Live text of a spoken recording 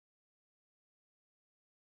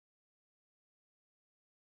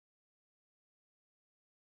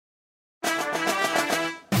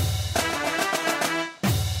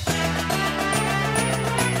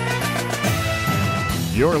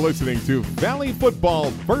You're listening to Valley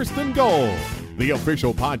Football First and Goal, the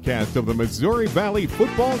official podcast of the Missouri Valley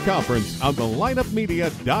Football Conference on the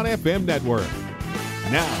lineupmedia.fm network.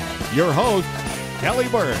 Now, your host, Kelly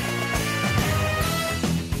Burke.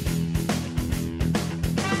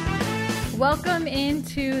 Welcome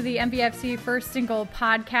into the MVFC First and Goal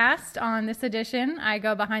podcast. On this edition, I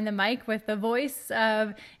go behind the mic with the voice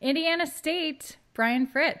of Indiana State, Brian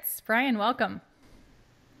Fritz. Brian, welcome.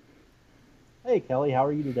 Hey, Kelly, how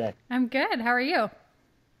are you today? I'm good. How are you?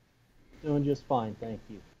 Doing just fine, thank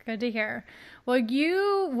you. Good to hear. Well,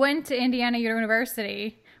 you went to Indiana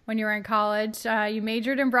University when you were in college. You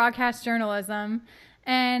majored in broadcast journalism.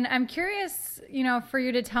 And I'm curious, for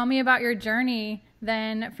you to tell me about your journey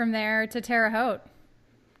then from there to Terre Haute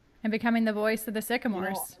and becoming the voice of the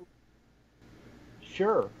Sycamores.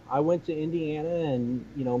 Sure. I went to Indiana and,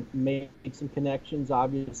 made some connections,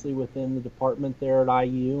 obviously, within the department there at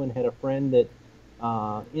IU, and had a friend that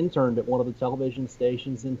interned at one of the television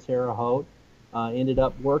stations in Terre Haute. Ended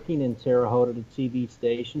up working in Terre Haute at a TV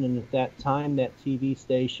station, and at that time, that TV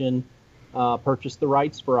station purchased the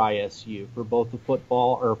rights for ISU, for both the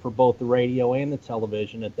football, or for both the radio and the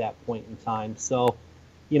television at that point in time. So,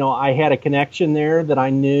 I had a connection there that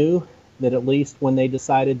I knew that at least when they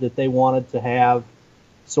decided that they wanted to have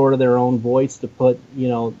sort of their own voice to put,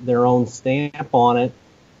 their own stamp on it,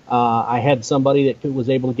 I had somebody that was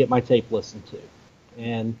able to get my tape listened to.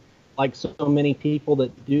 And like so many people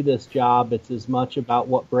that do this job, it's as much about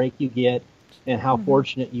what break you get and how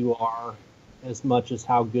fortunate you are as much as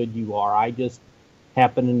how good you are. I just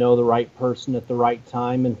happened to know the right person at the right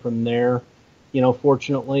time, and from there,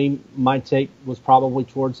 fortunately, my tape was probably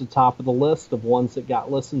towards the top of the list of ones that got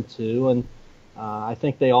listened to, and I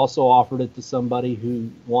think they also offered it to somebody who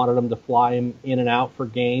wanted them to fly him in and out for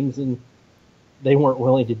games, and they weren't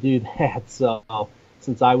willing to do that. So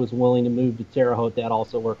since I was willing to move to Terre Haute, that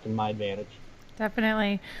also worked in my advantage.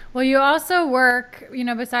 Definitely. Well, you also work,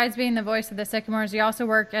 besides being the voice of the Sycamores, you also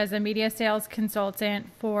work as a media sales consultant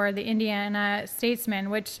for the Indiana Statesman,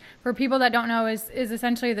 which for people that don't know is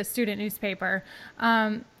essentially the student newspaper.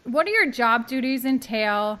 What do your job duties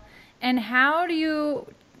entail, and how do you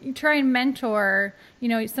try and mentor,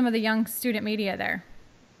 some of the young student media there?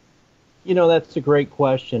 That's a great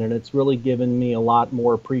question, and it's really given me a lot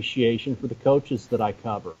more appreciation for the coaches that I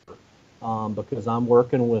cover, because I'm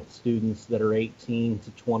working with students that are 18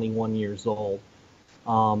 to 21 years old.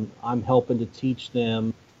 I'm helping to teach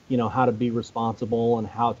them, how to be responsible and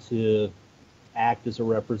how to act as a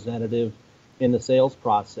representative in the sales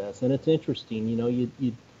process. And it's interesting,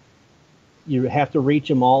 you have to reach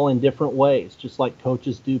them all in different ways, just like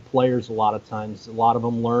coaches do players a lot of times. A lot of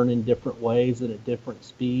them learn in different ways and at different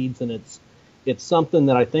speeds, and it's something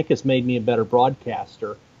that I think has made me a better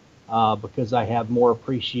broadcaster, because I have more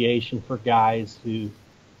appreciation for guys who,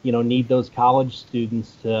 need those college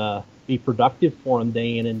students to be productive for them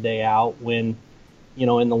day in and day out, when,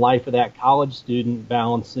 in the life of that college student,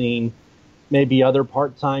 balancing maybe other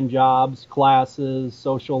part-time jobs, classes,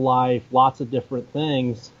 social life, lots of different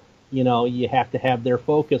things. You have to have their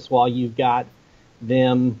focus while you've got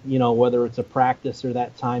them, whether it's a practice or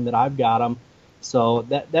that time that I've got them. So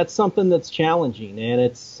that's something that's challenging, and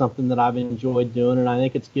it's something that I've enjoyed doing, and I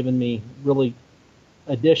think it's given me really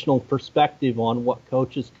additional perspective on what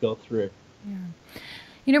coaches go through.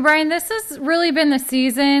 Yeah. Brian, this has really been the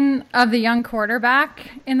season of the young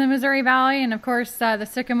quarterback in the Missouri Valley, and of course the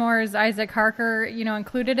Sycamores, Isaac Harker,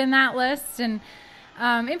 included in that list. And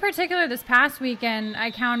in particular, this past weekend, I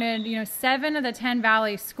counted, 7 of the 10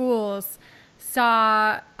 Valley schools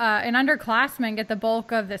saw an underclassman get the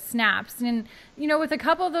bulk of the snaps. And, with a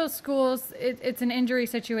couple of those schools, it's an injury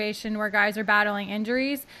situation where guys are battling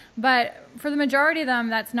injuries. But for the majority of them,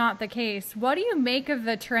 that's not the case. What do you make of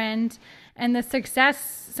the trend and the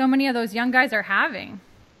success so many of those young guys are having?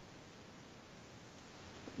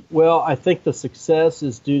 Well, I think the success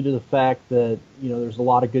is due to the fact that, there's a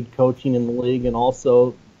lot of good coaching in the league, and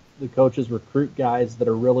also the coaches recruit guys that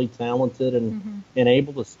are really talented and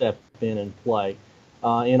able to step in and play.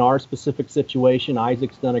 In our specific situation,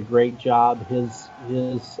 Isaac's done a great job. His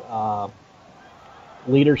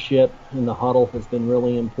leadership in the huddle has been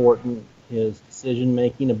really important. His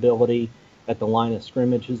decision-making ability at the line of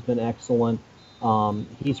scrimmage has been excellent.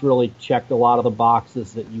 He's really checked a lot of the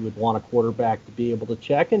boxes that you would want a quarterback to be able to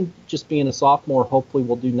check, and just being a sophomore, hopefully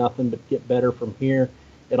will do nothing but get better from here.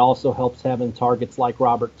 It also helps having targets like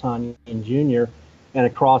Robert Tonyan Jr. And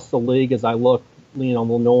across the league, as I look,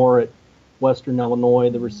 Lenore at Western Illinois,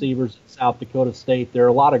 the receivers at South Dakota State, there are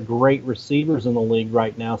a lot of great receivers in the league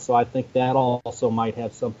right now, so I think that also might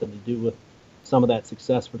have something to do with some of that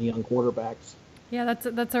success for the young quarterbacks. Yeah,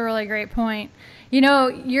 that's a really great point. You know,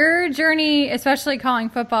 your journey, especially calling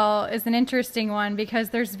football, is an interesting one because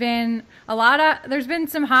there's been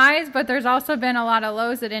some highs, but there's also been a lot of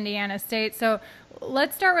lows at Indiana State. So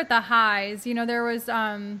let's start with the highs. You know, there was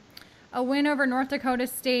a win over North Dakota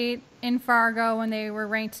State in Fargo when they were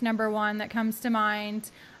ranked #1 that comes to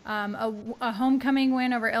mind. A homecoming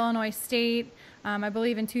win over Illinois State, I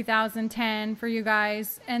believe in 2010 for you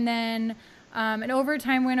guys, and then an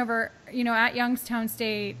overtime win over, at Youngstown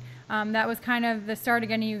State. That was kind of the start of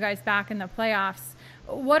getting you guys back in the playoffs.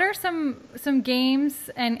 What are some games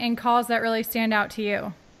and calls that really stand out to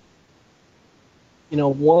you?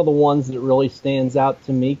 One of the ones that really stands out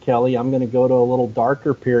to me, Kelly, I'm going to go to a little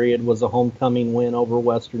darker period, was a homecoming win over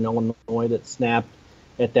Western Illinois that snapped,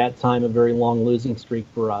 at that time, a very long losing streak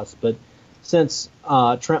for us. But since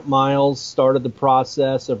Trent Miles started the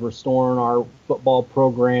process of restoring our football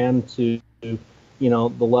program to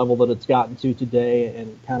the level that it's gotten to today,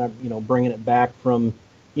 and kind of bringing it back from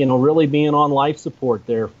really being on life support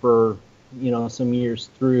there for some years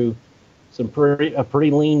through a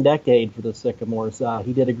pretty lean decade for the Sycamores.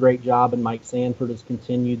 He did a great job, and Mike Sanford has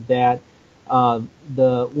continued that.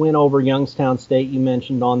 The win over Youngstown State you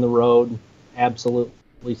mentioned on the road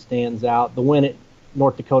absolutely stands out. The win at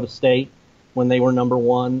North Dakota State when they were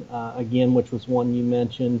 #1, again, which was one you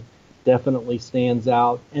mentioned, definitely stands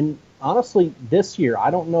out. And honestly, this year, I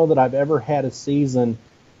don't know that I've ever had a season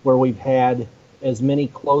where we've had as many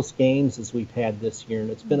close games as we've had this year. And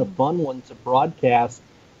it's been a fun one to broadcast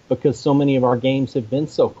because so many of our games have been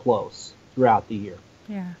so close throughout the year.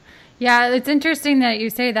 Yeah, it's interesting that you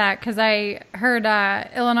say that because I heard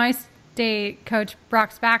Illinois State coach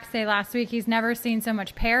Brock Spack say last week he's never seen so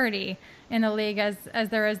much parity in the league as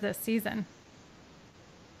there is this season.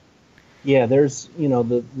 Yeah, there's,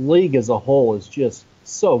 the league as a whole is just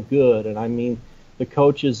so good. And I mean, the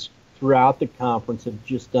coaches throughout the conference have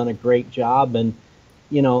just done a great job. And,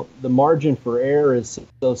 the margin for error is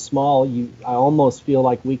so small. I almost feel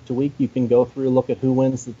like week to week you can go through, look at who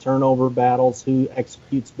wins the turnover battles, who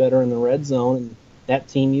executes better in the red zone, and that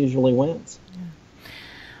team usually wins.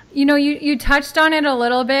 You touched on it a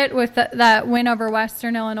little bit with that win over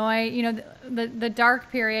Western Illinois. The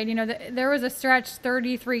dark period. There was a stretch,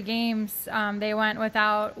 33 games they went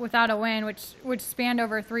without a win, which spanned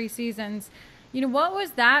over 3 seasons. What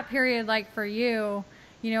was that period like for you?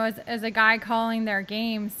 As a guy calling their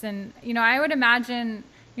games, and I would imagine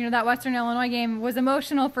that Western Illinois game was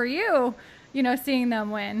emotional for you. Seeing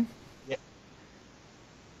them win.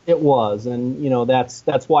 It was, and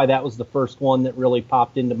that's why that was the first one that really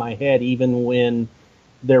popped into my head, even when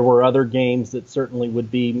there were other games that certainly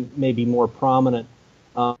would be maybe more prominent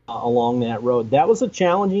along that road. That was a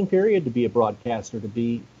challenging period to be a broadcaster, to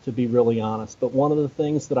be really honest. But one of the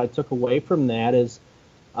things that I took away from that is,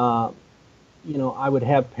 I would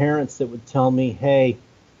have parents that would tell me, "Hey,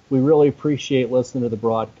 we really appreciate listening to the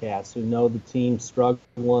broadcast. We know the team's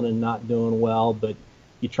struggling and not doing well, but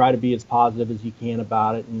you try to be as positive as you can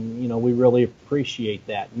about it, and we really appreciate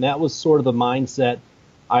that." And that was sort of the mindset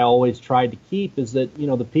I always tried to keep, is that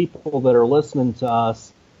the people that are listening to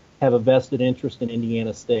us have a vested interest in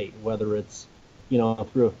Indiana State, whether it's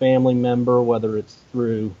through a family member, whether it's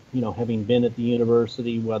through having been at the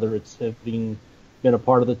university, whether it's having been a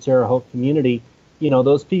part of the Terre Haute community.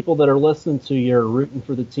 Those people that are listening to you are rooting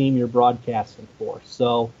for the team you're broadcasting for.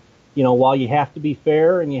 So while you have to be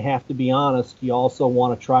fair and you have to be honest, you also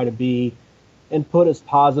want to try to be and put as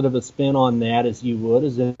positive a spin on that as you would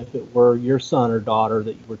as if it were your son or daughter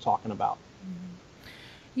that you were talking about.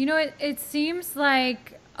 It seems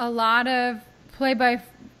like a lot of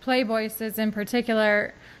play-by-play voices in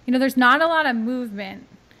particular, there's not a lot of movement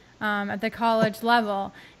at the college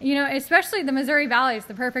level. Especially the Missouri Valley is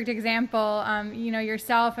the perfect example.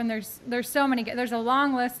 Yourself, and there's so many. There's a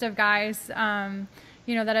long list of guys that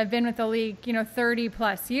have been with the league, 30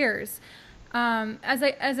 plus years. As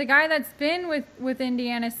a guy that's been with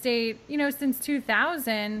Indiana State, since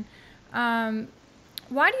 2000,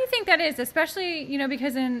 why do you think that is? Especially,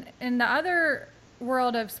 because in the other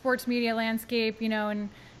world of sports media landscape, and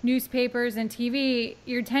newspapers and TV,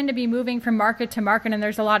 you tend to be moving from market to market, and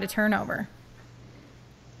there's a lot of turnover.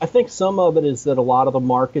 I think some of it is that a lot of the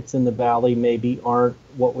markets in the Valley maybe aren't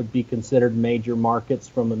what would be considered major markets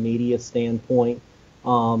from a media standpoint.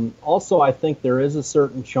 Also, I think there is a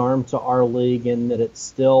certain charm to our league in that it's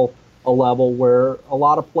still a level where a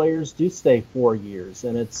lot of players do stay 4 years.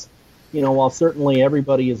 And it's, while certainly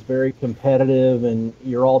everybody is very competitive and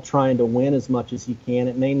you're all trying to win as much as you can,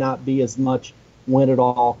 it may not be as much win at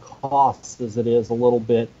all costs as it is a little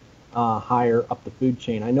bit higher up the food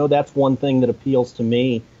chain. I know that's one thing that appeals to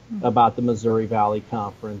me about the Missouri Valley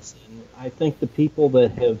Conference. And I think the people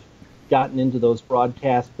that have gotten into those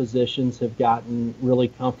broadcast positions have gotten really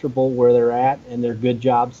comfortable where they're at, and they're good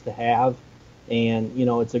jobs to have. And,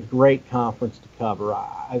 it's a great conference to cover.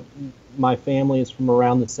 My family is from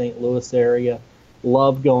around the St. Louis area,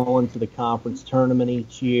 love going to the conference tournament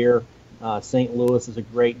each year. St. Louis is a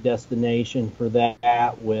great destination for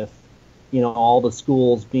that, with, all the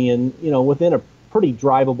schools being, within a pretty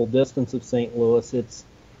drivable distance of St. Louis.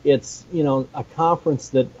 It's a conference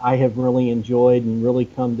that I have really enjoyed and really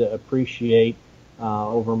come to appreciate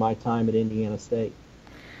over my time at Indiana State.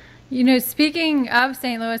 Speaking of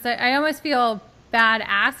St. Louis, I almost feel bad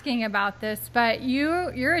asking about this, but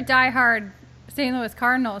you're a diehard St. Louis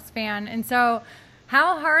Cardinals fan, and so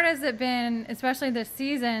how hard has it been, especially this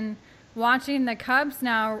season, watching the Cubs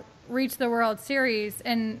now reach the World Series,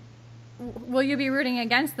 and will you be rooting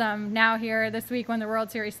against them now here this week when the World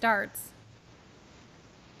Series starts?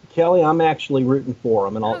 Kelly, I'm actually rooting for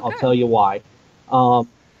them, and I'll tell you why.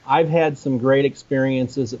 I've had some great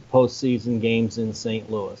experiences at postseason games in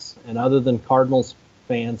St. Louis, and other than Cardinals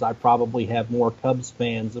fans, I probably have more Cubs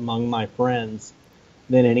fans among my friends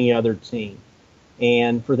than any other team.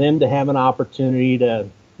 And for them to have an opportunity to,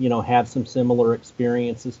 have some similar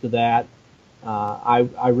experiences to that,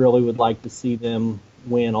 I really would like to see them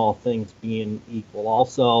win, all things being equal.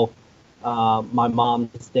 Also, my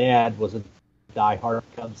mom's dad was a diehard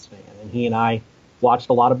Cubs fan, and he and I watched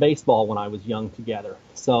a lot of baseball when I was young together.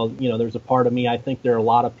 So, there's a part of me, I think there are a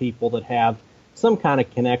lot of people that have some kind of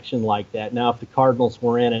connection like that. Now, if the Cardinals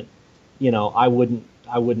were in it, I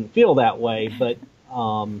wouldn't feel that way, but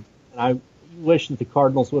I wish that the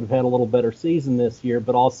Cardinals would have had a little better season this year,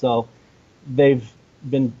 but also they've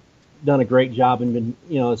done a great job and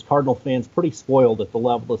been, as Cardinal fans, pretty spoiled at the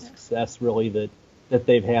level of success really that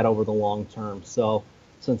they've had over the long term. So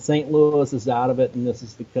since St. Louis is out of it and this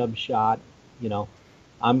is the Cubs shot,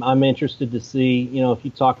 I'm interested to see, if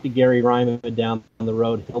you talk to Gary Ryman down the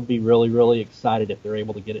road, he'll be really, really excited if they're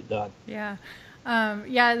able to get it done. Yeah.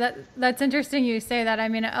 That's interesting you say that. I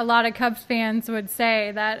mean, a lot of Cubs fans would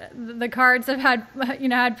say that the Cards have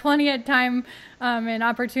had plenty of time and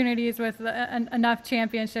opportunities with enough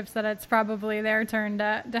championships that it's probably their turn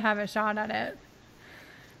to have a shot at it.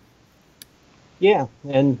 Yeah,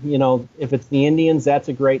 and, if it's the Indians, that's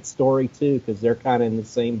a great story, too, because they're kind of in the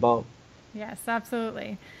same boat. Yes,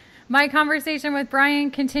 absolutely. My conversation with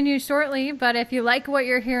Brian continues shortly, but if you like what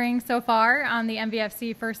you're hearing so far on the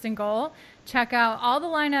MVFC First and Goal, check out all the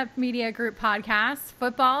Lineup Media Group podcasts,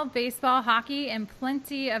 football, baseball, hockey, and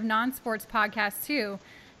plenty of non-sports podcasts, too.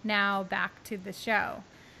 Now back to the show.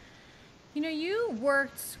 You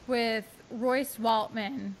worked with Royce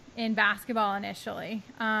Waltman in basketball initially,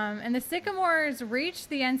 and the Sycamores reached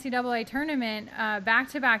the NCAA tournament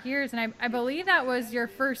back-to-back years, and I believe that was your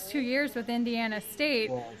first 2 years with Indiana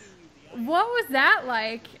State. What was that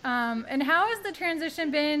like, and how has the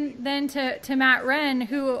transition been then to Matt Wren,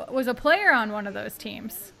 who was a player on one of those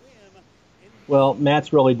teams? Well,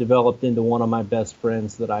 Matt's really developed into one of my best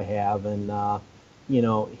friends that I have, and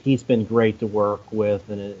he's been great to work with,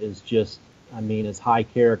 and it is just, as high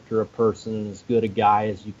character a person and as good a guy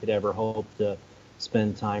as you could ever hope to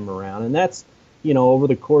spend time around. And that's, over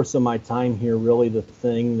the course of my time here, really the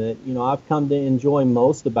thing that, I've come to enjoy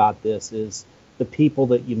most about this is the people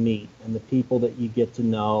that you meet and the people that you get to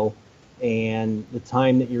know and the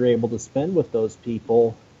time that you're able to spend with those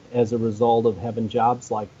people as a result of having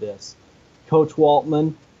jobs like this. Coach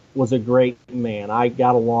Waltman was a great man. I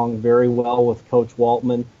got along very well with Coach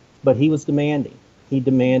Waltman, but he was demanding. He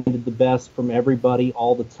demanded the best from everybody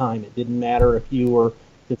all the time. It didn't matter if you were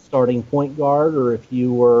the starting point guard or if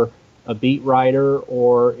you were a beat writer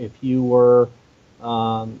or if you were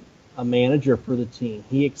a manager for the team.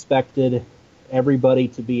 He expected everybody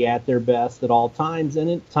to be at their best at all times. And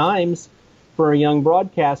at times, for a young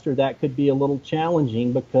broadcaster, that could be a little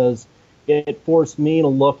challenging because it forced me to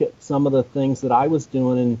look at some of the things that I was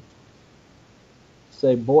doing and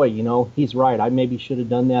say, boy, he's right. I maybe should have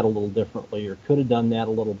done that a little differently or could have done that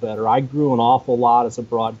a little better. I grew an awful lot as a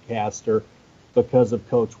broadcaster because of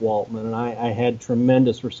Coach Waltman, and I had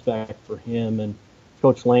tremendous respect for him. And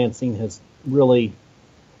Coach Lansing has really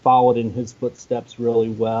followed in his footsteps really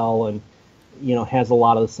well and, has a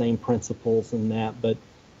lot of the same principles in that. But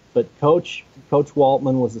Coach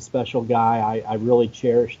Waltman was a special guy. I really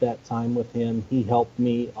cherished that time with him. He helped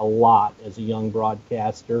me a lot as a young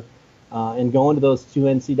broadcaster. And going to those 2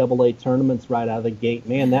 NCAA tournaments right out of the gate,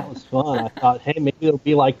 man, that was fun. I thought, hey, maybe it'll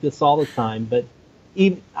be like this all the time. But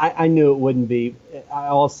I knew it wouldn't be. I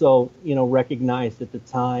also, recognized at the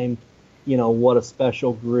time what a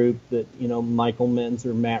special group that, Michael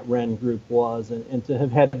Menzer, Matt Wren group was, and to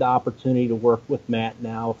have had the opportunity to work with Matt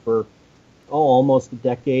now for, almost a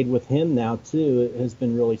decade with him now too, it has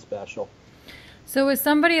been really special. So with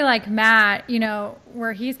somebody like Matt,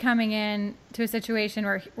 where he's coming in to a situation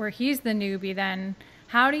where he's the newbie, then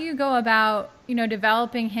how do you go about,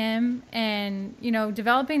 developing him and,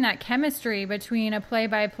 developing that chemistry between a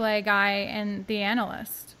play-by-play guy and the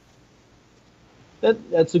analyst?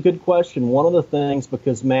 That's a good question. One of the things,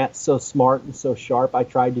 because Matt's so smart and so sharp, I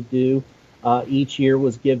tried to do each year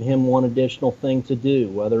was give him one additional thing to do,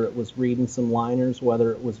 whether it was reading some liners,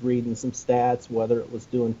 whether it was reading some stats, whether it was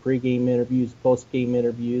doing pregame interviews, postgame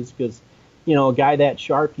interviews, because, a guy that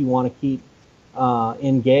sharp, you want to keep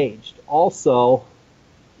engaged. Also,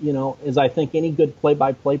 as I think any good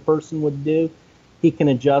play-by-play person would do, he can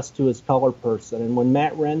adjust to his color person. And when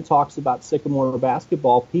Matt Wren talks about Sycamore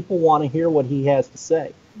basketball, people want to hear what he has to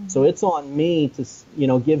say. Mm-hmm. So it's on me to,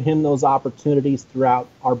 give him those opportunities throughout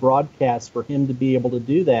our broadcast for him to be able to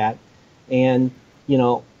do that and,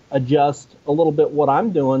 adjust a little bit what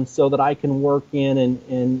I'm doing so that I can work in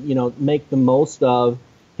and make the most of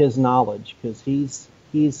his knowledge, because he's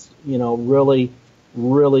really,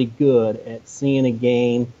 really good at seeing a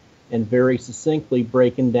game and very succinctly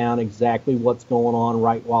breaking down exactly what's going on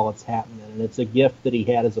right while it's happening. And it's a gift that he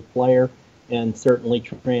had as a player and certainly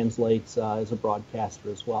translates as a broadcaster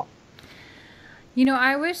as well.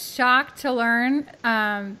 I was shocked to learn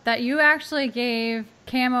that you actually gave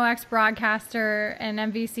KMOX broadcaster and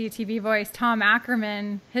MVC TV voice Tom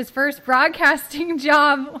Ackerman his first broadcasting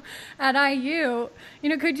job at IU.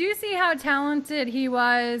 Could you see how talented he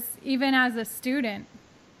was even as a student?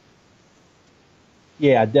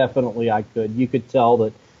 Yeah, definitely I could. You could tell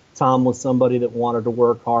that Tom was somebody that wanted to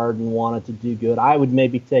work hard and wanted to do good. I would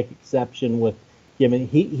maybe take exception with giving,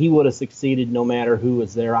 he would have succeeded no matter who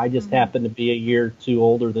was there. I just happened to be a year or two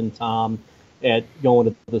older than Tom at going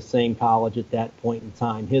to the same college at that point in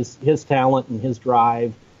time. His talent and his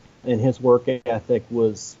drive and his work ethic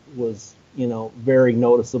was very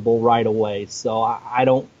noticeable right away. So I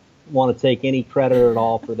don't want to take any credit at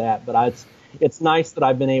all for that, but it's nice that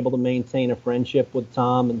I've been able to maintain a friendship with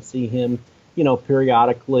Tom and see him,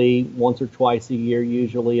 periodically, once or twice a year,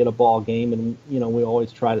 usually at a ball game. And, we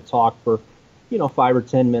always try to talk for, 5 or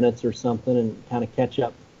 10 minutes or something and kind of catch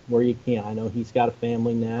up where you can. I know he's got a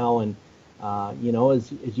family now. And,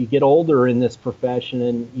 as you get older in this profession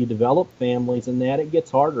and you develop families and that, it gets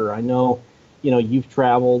harder. I know, you've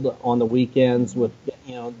traveled on the weekends with,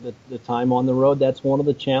 the time on the road. That's one of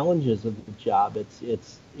the challenges of the job.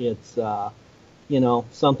 It's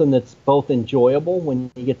something that's both enjoyable when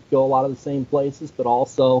you get to go a lot of the same places, but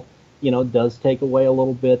also, does take away a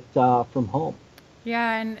little bit from home.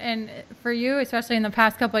 Yeah, and for you, especially in the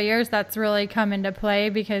past couple of years, that's really come into play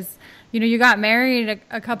because, you got married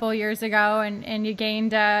a couple of years ago and you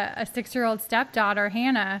gained a 6-year-old stepdaughter,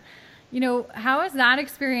 Hannah. How has that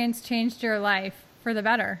experience changed your life for the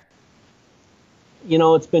better?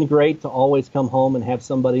 It's been great to always come home and have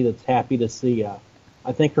somebody that's happy to see you.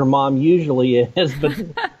 I think her mom usually is,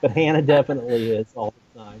 but Hannah definitely is all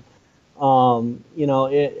the time.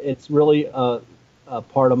 It's really a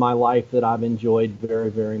part of my life that I've enjoyed very,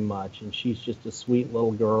 very much. And she's just a sweet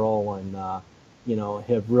little girl and,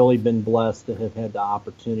 have really been blessed to have had the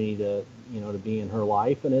opportunity to, to be in her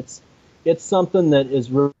life. And it's something that is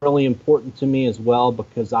really important to me as well,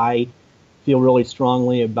 because I feel really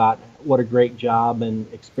strongly about what a great job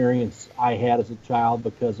and experience I had as a child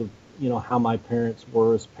because of, how my parents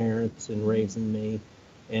were as parents and raising me.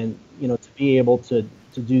 And, to be able to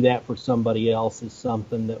do that for somebody else is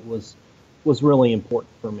something that was really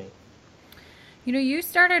important for me. You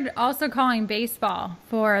started also calling baseball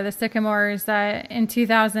for the Sycamores in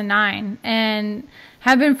 2009 and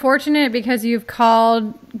have been fortunate because you've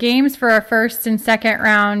called games for a first and second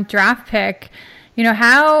round draft pick.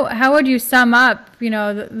 How would you sum up,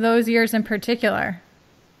 those years in particular?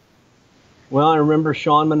 Well, I remember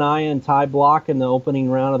Sean Mania and Ty Block in the opening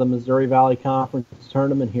round of the Missouri Valley Conference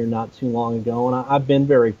tournament here not too long ago, and I've been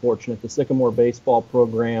very fortunate. The Sycamore baseball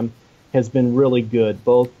program has been really good.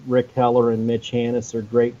 Both Rick Heller and Mitch Hannes are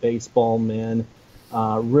great baseball men.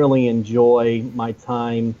 Really enjoy my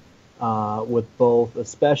time with both,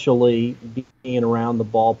 especially being around the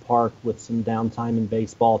ballpark with some downtime in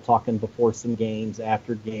baseball, talking before some games,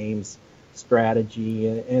 after games, strategy.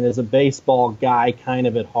 And as a baseball guy kind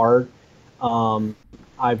of at heart,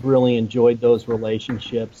 I've really enjoyed those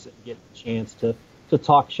relationships and get a chance to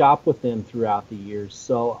talk shop with them throughout the years.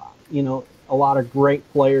 So, a lot of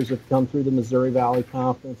great players have come through the Missouri Valley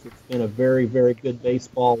Conference. It's been a very, very good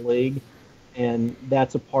baseball league, and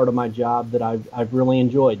that's a part of my job that I've really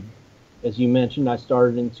enjoyed. as you mentioned, I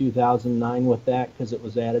started in 2009 with that because it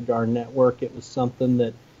was added to our network. It was something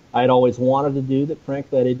that I'd always wanted to do that,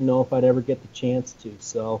 frankly, I didn't know if I'd ever get the chance to.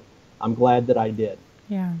 So I'm glad that I did.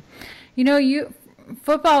 Yeah. You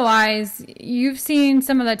football wise, you've seen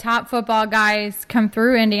some of the top football guys come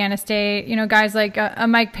through Indiana State, guys like a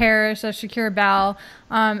Mike Parrish, a Shakir Bell.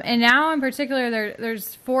 And now in particular,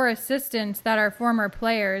 there's 4 assistants that are former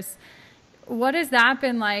players. What has that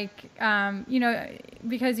been like?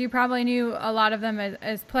 Because you probably knew a lot of them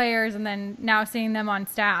as players and then now seeing them on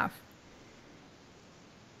staff.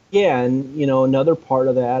 Yeah, and another part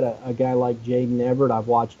of that, a guy like Jaden Everett, I've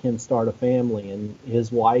watched him start a family, and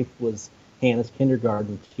his wife was Hannah's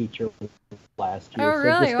kindergarten teacher last year. Oh,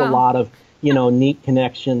 really? So just wow. a lot of neat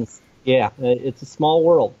connections. Yeah, it's a small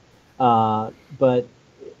world, but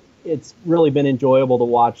it's really been enjoyable to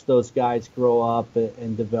watch those guys grow up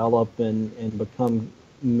and develop and become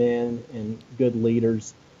men and good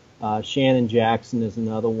leaders. Shannon Jackson is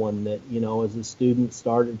another one that as a student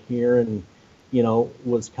started here and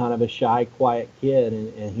was kind of a shy, quiet kid,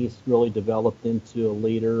 and he's really developed into a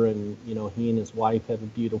leader, and, he and his wife have a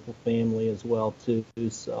beautiful family as well, too.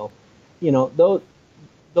 So,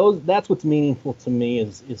 that's what's meaningful to me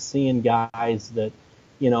is seeing guys that,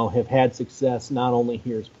 have had success not only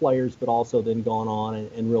here as players, but also then gone on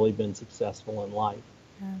and really been successful in life.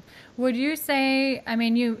 Yeah. Would you say,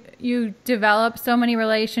 you develop so many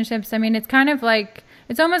relationships. It's kind of like,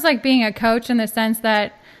 it's almost like being a coach in the sense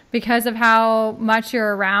that because of how much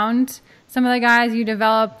you're around some of the guys, you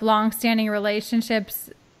develop long-standing relationships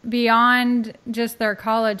beyond just their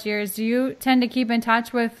college years. Do you tend to keep in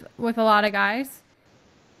touch with a lot of guys?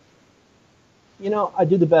 I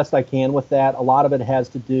do the best I can with that. A lot of it has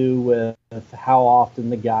to do with how often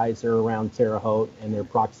the guys are around Terre Haute and their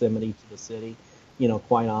proximity to the city,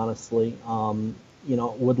 quite honestly.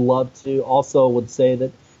 Would love to. Also would say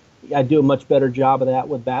that I do a much better job of that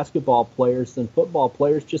with basketball players than football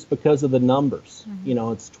players just because of the numbers.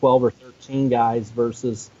 Mm-hmm. It's 12 or 13 guys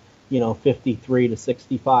versus, 53 to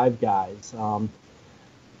 65 guys.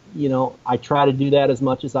 I try to do that as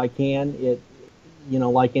much as I can.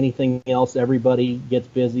 Like anything else, everybody gets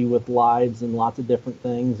busy with lives and lots of different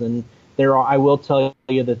things. And I will tell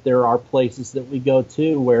you that there are places that we go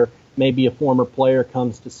to where maybe a former player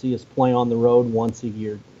comes to see us play on the road once a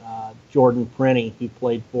year. Jordan Prenny, who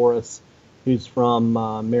played for us, who's from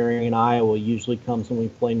Marion, Iowa, usually comes when we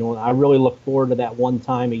play North. I really look forward to that one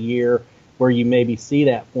time a year where you maybe see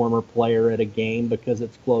that former player at a game because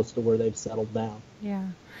it's close to where they've settled down. Yeah.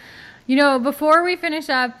 Before we finish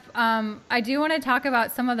up, I do want to talk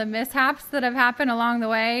about some of the mishaps that have happened along the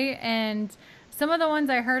way. And some of the ones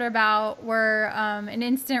I heard about were an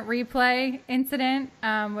instant replay incident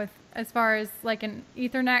with as far as like an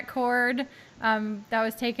Ethernet cord that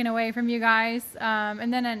was taken away from you guys.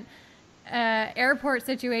 And then an airport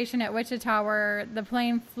situation at Wichita where the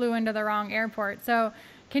plane flew into the wrong airport. So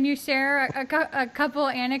can you share a couple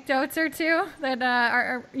anecdotes or two that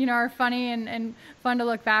are funny and fun to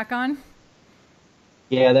look back on?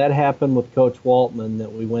 Yeah, that happened with Coach Waltman,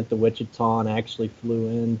 that we went to Wichita and actually flew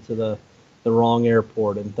into the wrong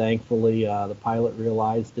airport, and thankfully the pilot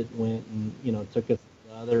realized it, went and took us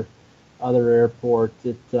to other airports.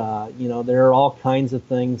 There are all kinds of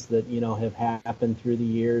things that have happened through the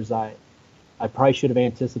years. I probably should have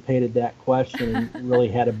anticipated that question and really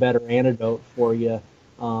had a better antidote for you,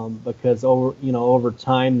 because over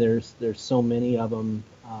time there's so many of them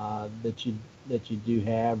that you do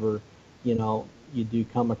have, or you do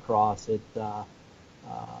come across it.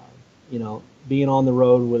 Being on the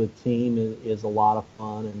road with a team is a lot of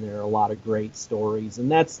fun, and there are a lot of great stories.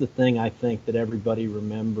 And that's the thing I think that everybody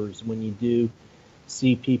remembers when you do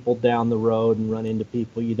see people down the road and run into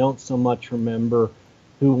people. You don't so much remember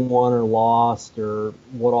who won or lost or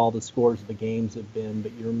what all the scores of the games have been,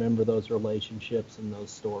 but you remember those relationships and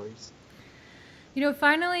those stories.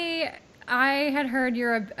 Finally, I had heard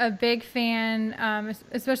you're a big fan,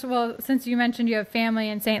 especially, since you mentioned you have family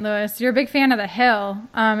in St. Louis, you're a big fan of the Hill.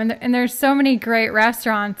 And there's so many great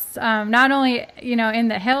restaurants, not only, in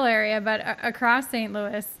the Hill area, but across St.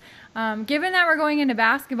 Louis. Given that we're going into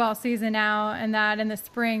basketball season now, and that in the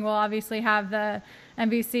spring we'll obviously have the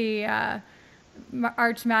NBC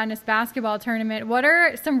Arch Madness basketball tournament, what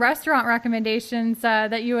are some restaurant recommendations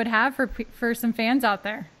that you would have for some fans out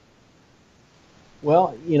there?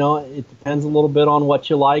 Well, it depends a little bit on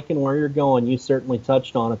what you like and where you're going. You certainly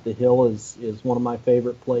touched on it. The Hill is one of my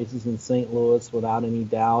favorite places in St. Louis, without any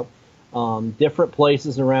doubt. Different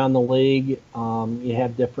places around the league, you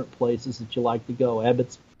have different places that you like to go.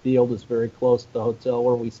 Ebbets Field is very close to the hotel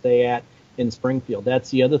where we stay at in Springfield.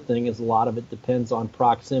 That's the other thing, is a lot of it depends on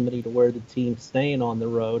proximity to where the team's staying on the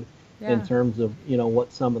road. in terms of,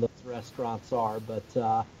 what some of those restaurants are.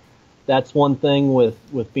 But that's one thing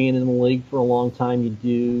with being in the league for a long time. You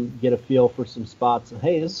do get a feel for some spots. And,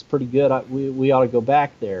 hey, this is pretty good. We ought to go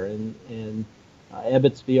back there. And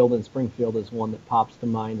Ebbetsfield and Springfield is one that pops to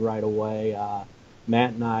mind right away.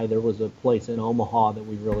 Matt and I, there was a place in Omaha that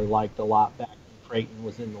we really liked a lot back when Creighton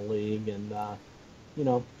was in the league. And,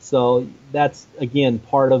 so that's, again,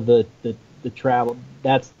 part of the travel.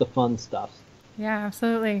 That's the fun stuff. Yeah,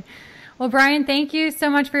 absolutely. Well, Brian, thank you so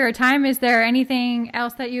much for your time. Is there anything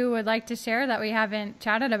else that you would like to share that we haven't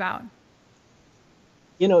chatted about?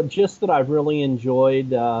 Just that I've really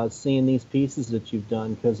enjoyed seeing these pieces that you've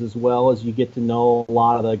done, because as well as you get to know a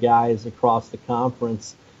lot of the guys across the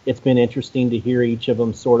conference, it's been interesting to hear each of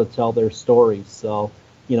them sort of tell their stories. So,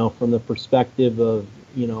 from the perspective of,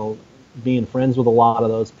 being friends with a lot of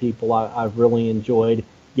those people, I've really enjoyed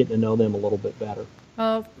getting to know them a little bit better.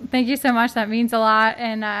 Well, thank you so much. That means a lot.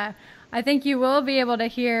 And I think you will be able to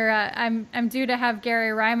hear, I'm due to have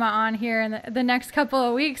Gary Rima on here in the next couple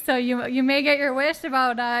of weeks. So you may get your wish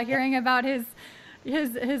about hearing about his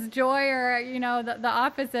joy, or, the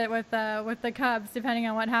opposite with the Cubs, depending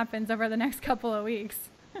on what happens over the next couple of weeks.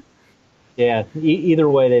 Yeah, either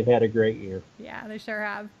way, they've had a great year. Yeah, they sure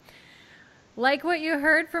have. Like what you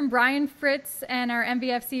heard from Brian, Fritz, and our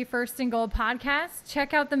MVFC First and Goal podcast,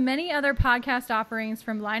 check out the many other podcast offerings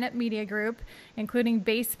from Lineup Media Group, including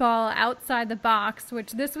Baseball Outside the Box,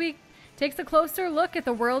 which this week takes a closer look at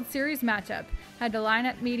the World Series matchup. Head to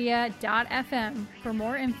lineupmedia.fm for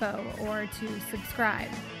more info or to subscribe.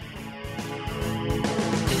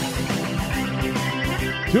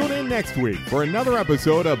 Tune in next week for another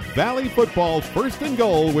episode of Valley Football's First and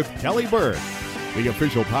Goal with Kelly Bird, the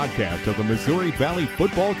official podcast of the Missouri Valley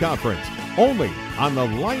Football Conference, only on the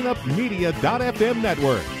lineupmedia.fm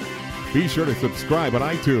network. Be sure to subscribe on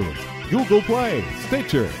iTunes, Google Play,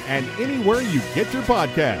 Stitcher, and anywhere you get your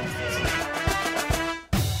podcasts.